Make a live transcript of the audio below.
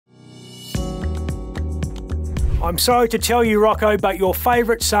I'm sorry to tell you, Rocco, but your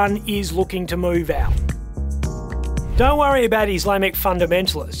favourite son is looking to move out. Don't worry about Islamic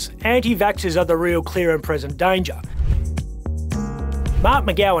fundamentalists. Anti-vaxxers are the real clear and present danger. Mark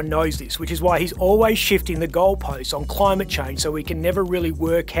McGowan knows this, which is why he's always shifting the goalposts on climate change so we can never really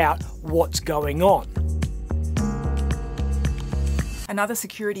work out what's going on. Another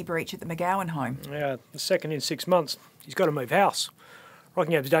security breach at the McGowan home. Yeah, the second in 6 months. He's got to move house.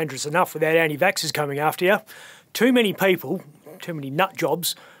 Rockingham's dangerous enough without anti-vaxxers coming after you. Too many people, too many nut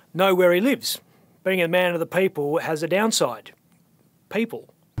jobs, know where he lives. Being a man of the people has a downside.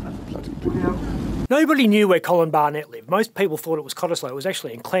 People. Nobody knew where Colin Barnett lived. Most people thought it was Cottesloe. It was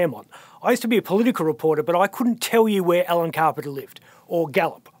actually in Claremont. I used to be a political reporter, but I couldn't tell you where Alan Carpenter lived, or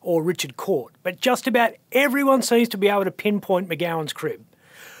Gallup, or Richard Court. But just about everyone seems to be able to pinpoint McGowan's crib.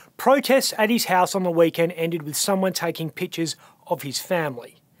 Protests at his house on the weekend ended with someone taking pictures of his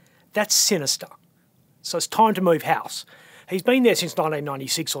family. That's sinister. So it's time to move house. He's been there since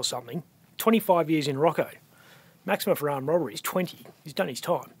 1996 or something. 25 years in Rocco. Maximum for armed robbery is 20. He's done his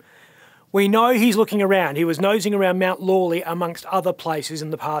time. We know he's looking around. He was nosing around Mount Lawley amongst other places in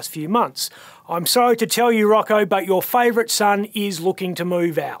the past few months. I'm sorry to tell you, Rocco, but your favourite son is looking to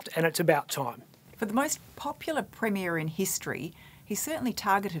move out, and it's about time. For the most popular premier in history, he's certainly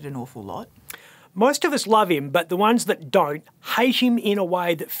targeted an awful lot. Most of us love him, but the ones that don't hate him in a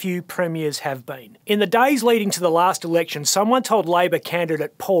way that few premiers have been. In the days leading to the last election, someone told Labor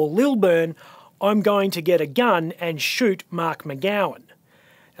candidate Paul Lilburn, "I'm going to get a gun and shoot Mark McGowan."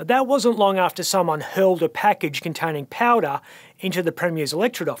 Now, that wasn't long after someone hurled a package containing powder into the Premier's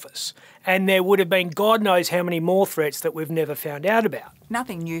electorate office, and there would have been God knows how many more threats that we've never found out about.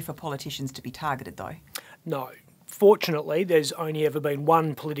 Nothing new for politicians to be targeted, though. No. Fortunately, there's only ever been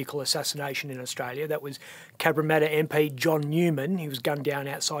one political assassination in Australia. That was Cabramatta MP John Newman. He was gunned down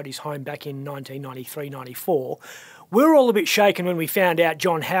outside his home back in 1993-94. We were all a bit shaken when we found out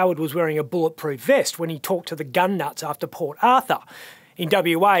John Howard was wearing a bulletproof vest when he talked to the gun nuts after Port Arthur. In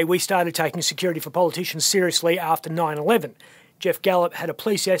WA, we started taking security for politicians seriously after 9/11. Jeff Gallop had a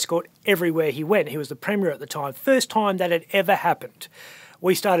police escort everywhere he went. He was the Premier at the time. First time that had ever happened.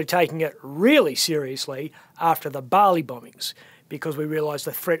 We started taking it really seriously after the Bali bombings because we realised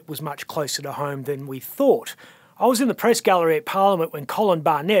the threat was much closer to home than we thought. I was in the press gallery at Parliament when Colin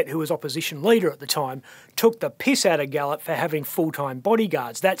Barnett, who was opposition leader at the time, took the piss out of Gallop for having full-time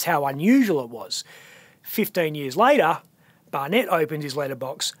bodyguards. That's how unusual it was. 15 years later, Barnett opens his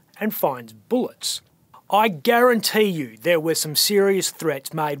letterbox and finds bullets. I guarantee you there were some serious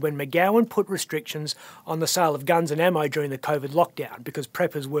threats made when McGowan put restrictions on the sale of guns and ammo during the COVID lockdown because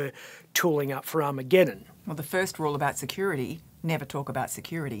preppers were tooling up for Armageddon. Well, the first rule about security, never talk about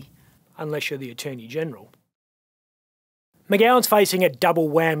security. Unless you're the Attorney General. McGowan's facing a double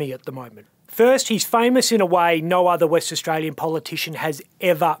whammy at the moment. First, he's famous in a way no other West Australian politician has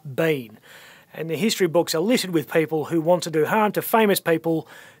ever been. And the history books are littered with people who want to do harm to famous people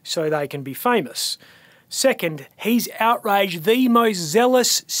so they can be famous. Second, he's outraged the most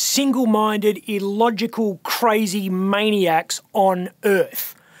zealous, single-minded, illogical, crazy maniacs on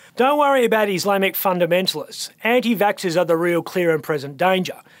earth. Don't worry about Islamic fundamentalists. Anti-vaxxers are the real clear and present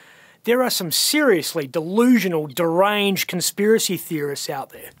danger. There are some seriously delusional, deranged conspiracy theorists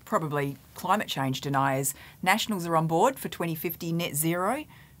out there. Probably climate change deniers. Nationals are on board for 2050 net zero.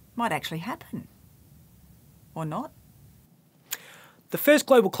 Might actually happen. Or not. The first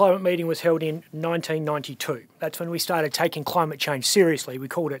global climate meeting was held in 1992. That's when we started taking climate change seriously. We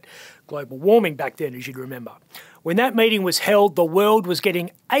called it global warming back then, as you'd remember. When that meeting was held, the world was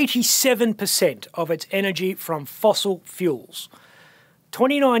getting 87% of its energy from fossil fuels.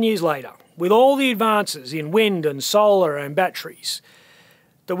 29 years later, with all the advances in wind and solar and batteries,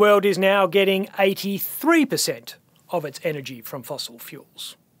 the world is now getting 83% of its energy from fossil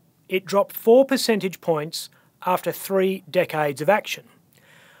fuels. It dropped 4 percentage points after 3 decades of action.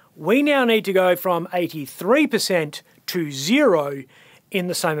 We now need to go from 83% to 0 in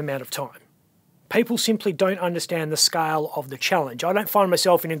the same amount of time. People simply don't understand the scale of the challenge. I don't find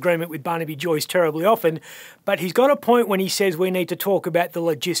myself in agreement with Barnaby Joyce terribly often, but he's got a point when he says we need to talk about the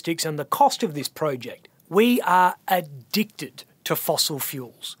logistics and the cost of this project. We are addicted to fossil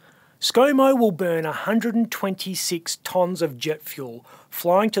fuels. ScoMo will burn 126 tonnes of jet fuel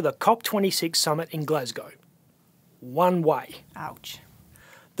flying to the COP26 summit in Glasgow. One way. Ouch.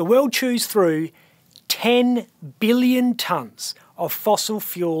 The world chews through 10 billion tonnes of fossil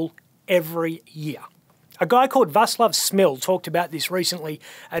fuel every year. A guy called Václav Smil talked about this recently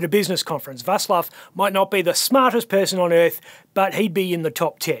at a business conference. Václav might not be the smartest person on earth, but he'd be in the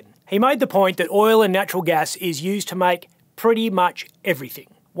top 10. He made the point that oil and natural gas is used to make pretty much everything.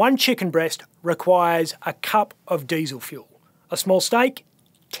 One chicken breast requires a cup of diesel fuel. A small steak,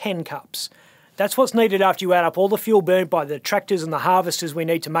 10 cups. That's what's needed after you add up all the fuel burnt by the tractors and the harvesters we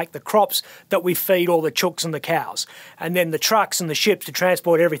need to make the crops that we feed all the chooks and the cows, and then the trucks and the ships to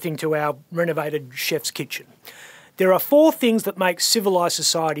transport everything to our renovated chef's kitchen. There are 4 things that make civilised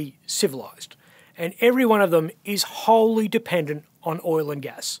society civilised, and every one of them is wholly dependent on oil and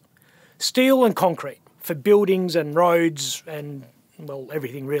gas. Steel and concrete for buildings and roads and, well,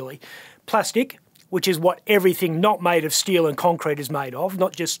 everything really. Plastic, which is what everything not made of steel and concrete is made of,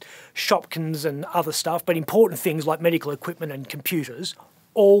 not just Shopkins and other stuff, but important things like medical equipment and computers,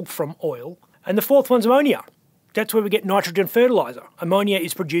 all from oil. And the 4th one's ammonia. That's where we get nitrogen fertiliser. Ammonia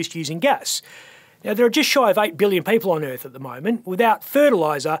is produced using gas. Now, there are just shy of 8 billion people on Earth at the moment. Without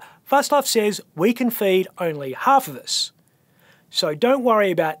fertiliser, Vastov says we can feed only half of us. So don't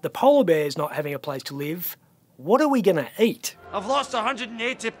worry about the polar bears not having a place to live. What are we going to eat? I've lost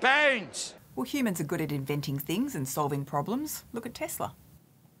 180 pounds. Well, humans are good at inventing things and solving problems. Look at Tesla.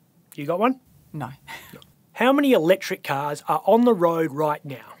 You got one? No. How many electric cars are on the road right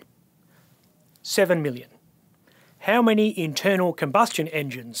now? 7 million. How many internal combustion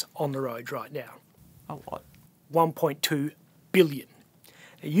engines on the road right now? A lot. 1.2 billion.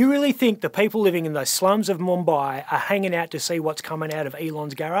 You really think the people living in the slums of Mumbai are hanging out to see what's coming out of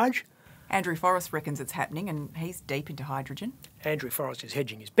Elon's garage? Andrew Forrest reckons it's happening and he's deep into hydrogen. Andrew Forrest is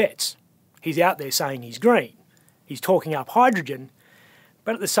hedging his bets. He's out there saying he's green. He's talking up hydrogen,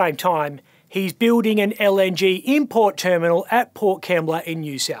 but at the same time, he's building an LNG import terminal at Port Kembla in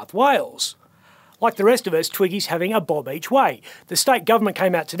New South Wales. Like the rest of us, Twiggy's having a bob each way. The state government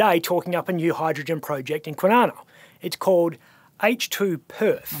came out today talking up a new hydrogen project in Kwinana. It's called H2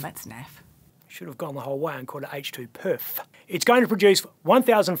 Perth. Well, that's naff. Should have gone the whole way and called it H2 Perth. It's going to produce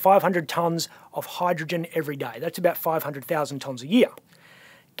 1,500 tonnes of hydrogen every day. That's about 500,000 tonnes a year.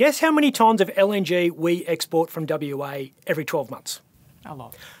 Guess how many tonnes of LNG we export from WA every 12 months? A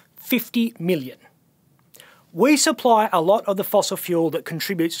lot. 50 million. We supply a lot of the fossil fuel that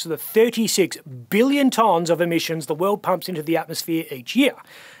contributes to the 36 billion tonnes of emissions the world pumps into the atmosphere each year.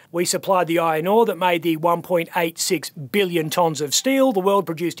 We supplied the iron ore that made the 1.86 billion tonnes of steel the world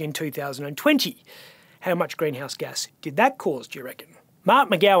produced in 2020. How much greenhouse gas did that cause, do you reckon? Mark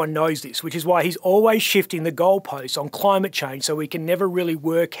McGowan knows this, which is why he's always shifting the goalposts on climate change so we can never really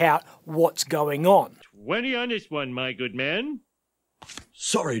work out what's going on. 20 on this one, my good man.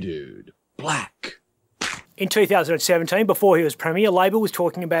 Sorry, dude. Black. In 2017, before he was Premier, Labor was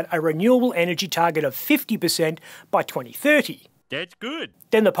talking about a renewable energy target of 50% by 2030. That's good.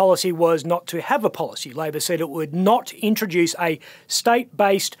 Then the policy was not to have a policy. Labor said it would not introduce a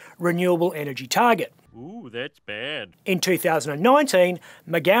state-based renewable energy target. Ooh, that's bad. In 2019,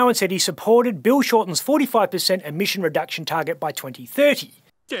 McGowan said he supported Bill Shorten's 45% emission reduction target by 2030.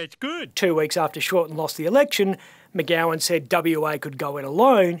 That's good. 2 weeks after Shorten lost the election, McGowan said WA could go it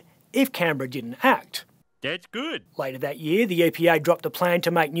alone if Canberra didn't act. That's good. Later that year, the EPA dropped a plan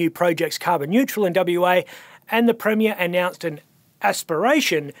to make new projects carbon neutral in WA, and the Premier announced an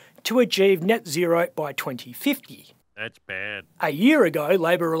aspiration to achieve net zero by 2050. That's bad. A year ago,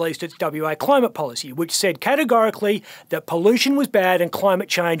 Labor released its WA climate policy, which said categorically that pollution was bad and climate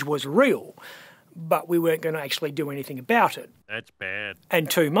change was real, but we weren't going to actually do anything about it. That's bad. And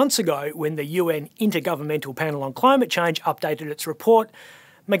 2 months ago, when the UN Intergovernmental Panel on Climate Change updated its report,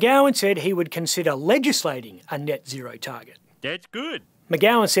 McGowan said he would consider legislating a net zero target. That's good.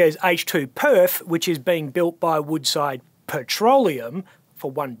 McGowan says H2 Perth, which is being built by Woodside Petroleum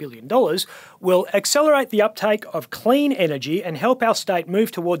for $1 billion, will accelerate the uptake of clean energy and help our state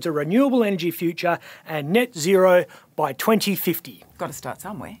move towards a renewable energy future and net zero by 2050. Got to start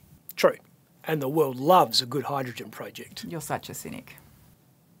somewhere. True. And the world loves a good hydrogen project. You're such a cynic.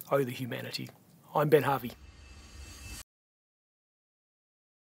 Oh, the humanity. I'm Ben Harvey.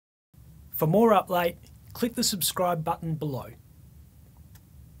 For more update, click the subscribe button below.